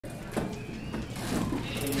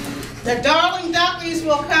The darling ducklings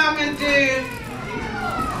will come and do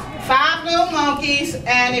 5 little monkeys,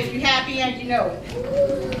 and if you're happy and you know it.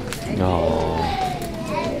 Aww.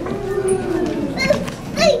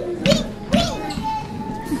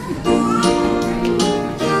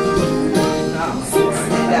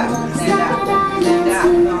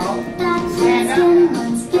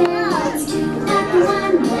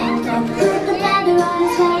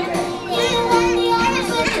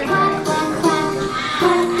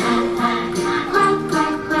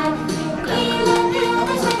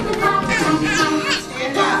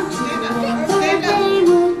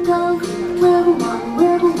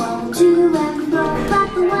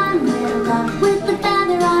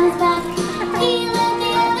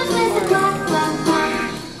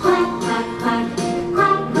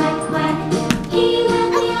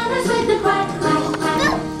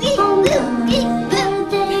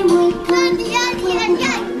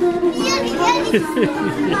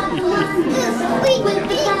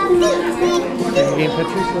 Taking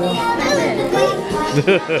pictures for them?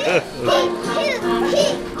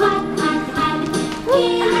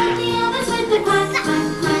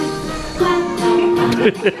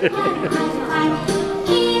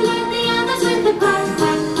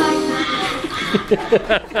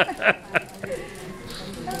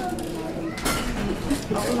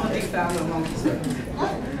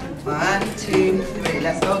 One, 2, 3,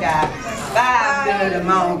 let's go, guys. 5 little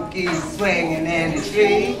monkeys swinging in the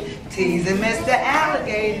tree, teasing Mr.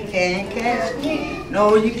 Alligator, can't catch me.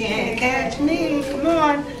 No, you can't catch me. Come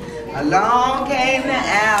on. Along came the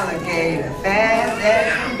alligator, fast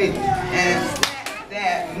as can be, and snapped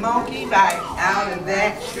that monkey right out of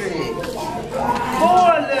that tree.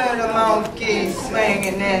 4 little monkeys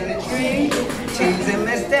swinging in the tree, teasing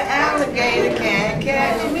Mr. Alligator, can't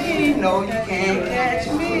catch me. No, you can't catch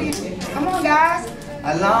me. Come on, guys.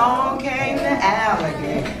 Along came the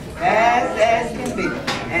alligator, fast as can be,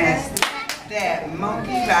 and snapped that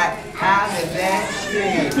monkey right out of that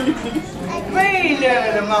tree. 3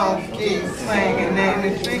 little monkeys swinging in the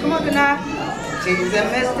tree. Come on, now. Teasing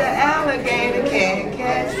Mr. Alligator, can't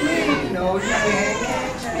catch me. No, you can't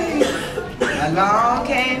catch me. Along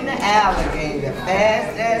came the alligator,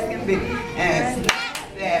 fast as can be, and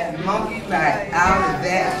snapped that monkey right out of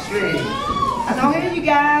that tree. I don't hear you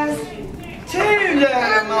guys. 2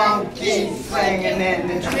 little monkeys swinging in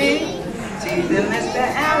the tree, teasing Mr.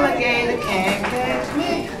 Alligator, can't catch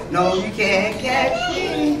me. No, you can't catch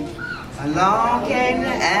me. Along came the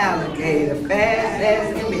alligator, fast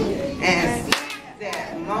as can be, and snapped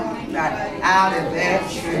that monkey right out of that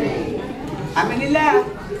tree. How many left?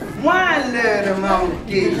 1 little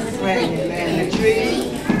monkey swinging in the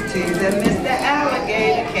tree, teasing Mr.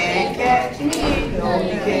 Alligator, can't catch me. No,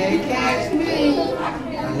 you can't catch me.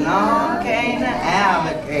 Along came the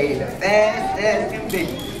alligator, fast as can be,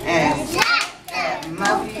 and snapped that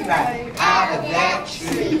monkey right out of that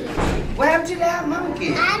tree. What happened to that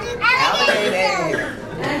monkey? Alligator.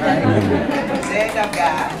 Right. Stand up,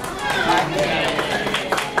 guys.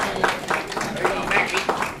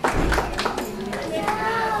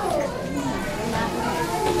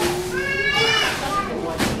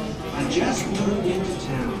 I just moved into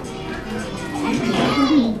town.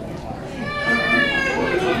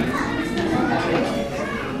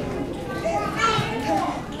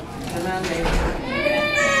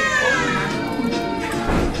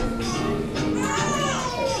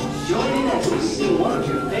 Join us to sing one of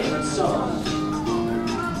your favorite songs.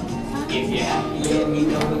 If you're happy and you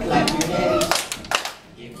know it, clap your hands.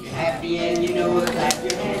 If you're happy and you know it, clap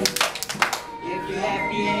your hands. If you're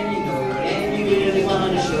happy and you know it, and you really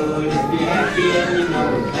want to show it. If you're happy and you know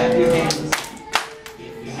it, clap your hands.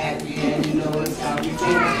 If you're happy and you know it, stomp your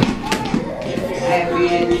feet. If you're happy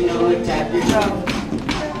and you know it, tap your toe.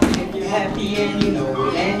 If you're happy and you know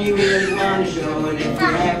it, and you really want to show it. If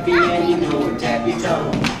you're happy and you know it, tap your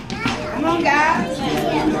toe. Come on, guys.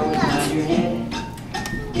 If you know it, nod your head.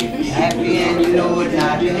 If you're happy and you know it,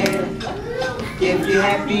 nod your head. If you're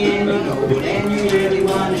happy and you know it, and you really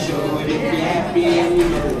want to show it. If you're happy and you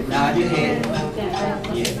know it, nod your head.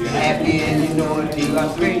 If you're happy and you know it, 2 or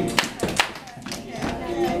 3. If you're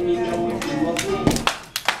happy and you know it, 2 or 3.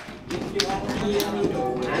 If you're happy and you know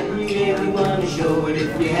it, and you really want to show it.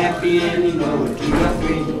 If you're happy and you know it, 2 or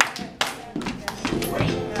 3.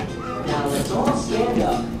 Now let's all stand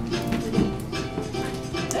up.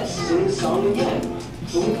 Let's sing the song again,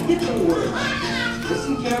 but with different words.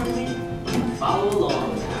 Listen carefully and follow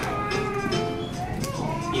along.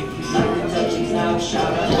 If you like to touch it now,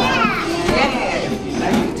 shout out loud. Yeah. If you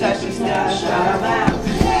like to touch us now, shout out loud.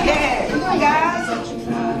 Yeah. Come on, guys. Touch it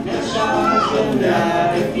now, now shout out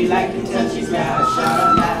loud. If you like to touch it now, shout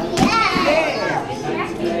out loud. Yeah. If you like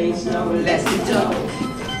to play snow, that's the toe.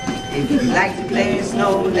 If you like to play in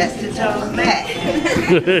snow, that's the toe mat.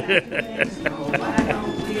 So why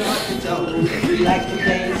don't we on the toe? If you like to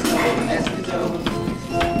play in snow, that's the toe.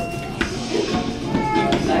 If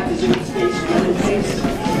you like to do space, run in place.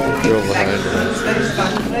 Girl behind her. Space,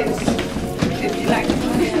 run in place. If you like to do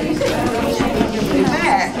space, run in place.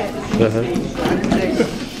 Run in place.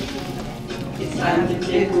 It's time to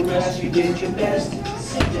take a rest, you did your best.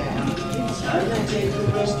 Sit down. It's time to take a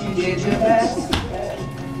rest, you did your best.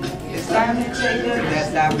 It's time to take a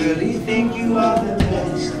rest, I really think you are the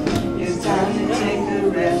best. It's time to take a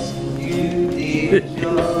rest, you did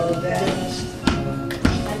your best.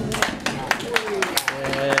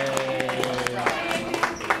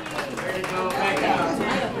 Ready to go back out.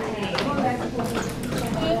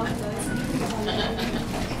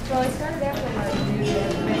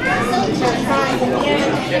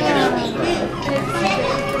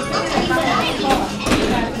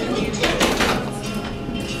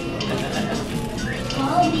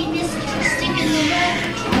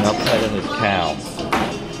 Outside of this cow.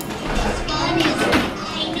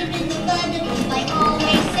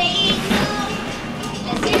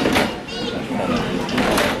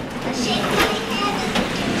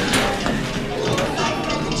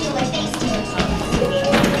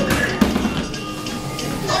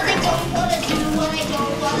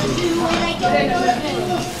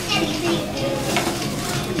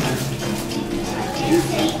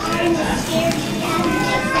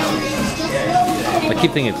 I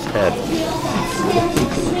keep thinking it's head. Yeah.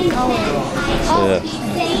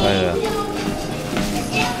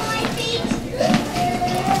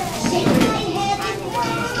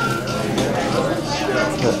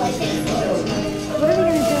 What are we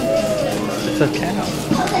gonna do? It's a cow.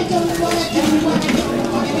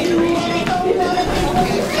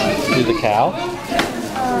 Do the cow?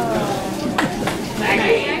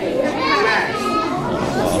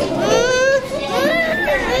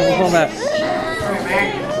 Hold on that.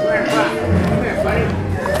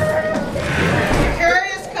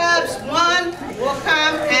 Curious Cubs 1 will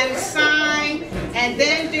come and sign, and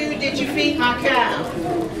then do Did You Feed My Cow?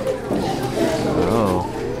 Oh.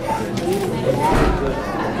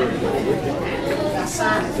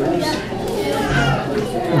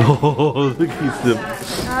 Oh, look, he's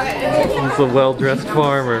a well-dressed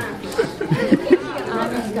farmer.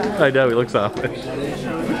 I know, he looks Amish.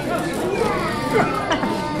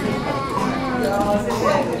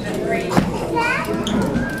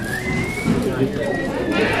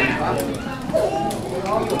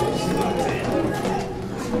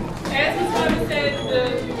 As his mother said, the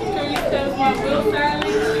Curious Cubs want real silence.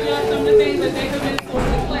 You got some of the things that they have been told in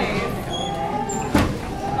class.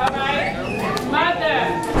 All right? Mother.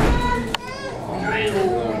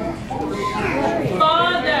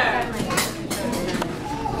 Father.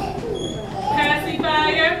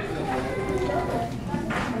 Pacifier.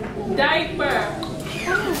 Diaper.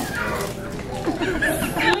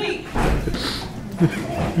 Sleep.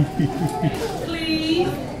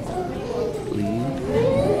 Please.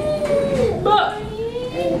 Book.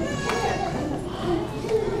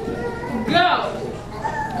 Go.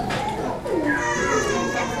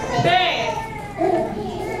 Bed.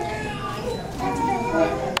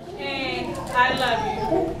 And I love you.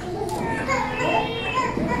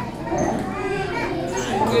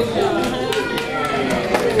 Good job.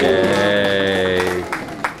 Yay.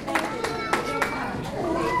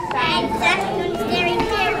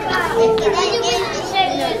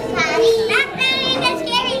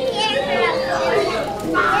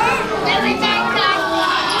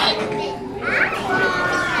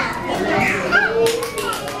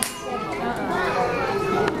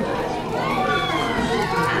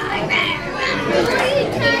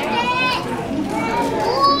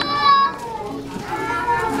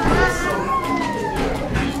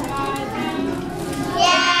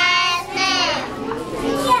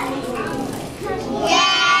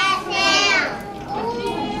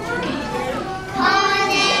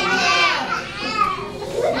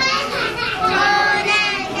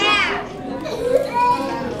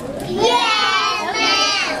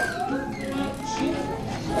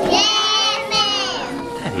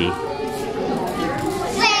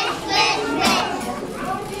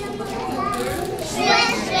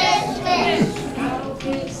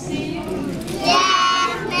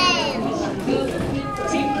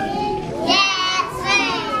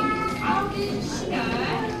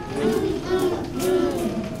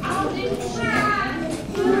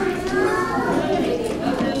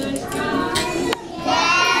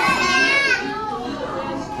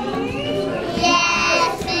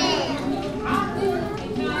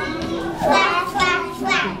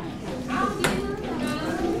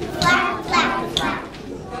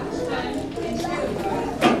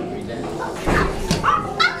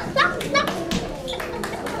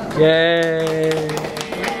 Yay!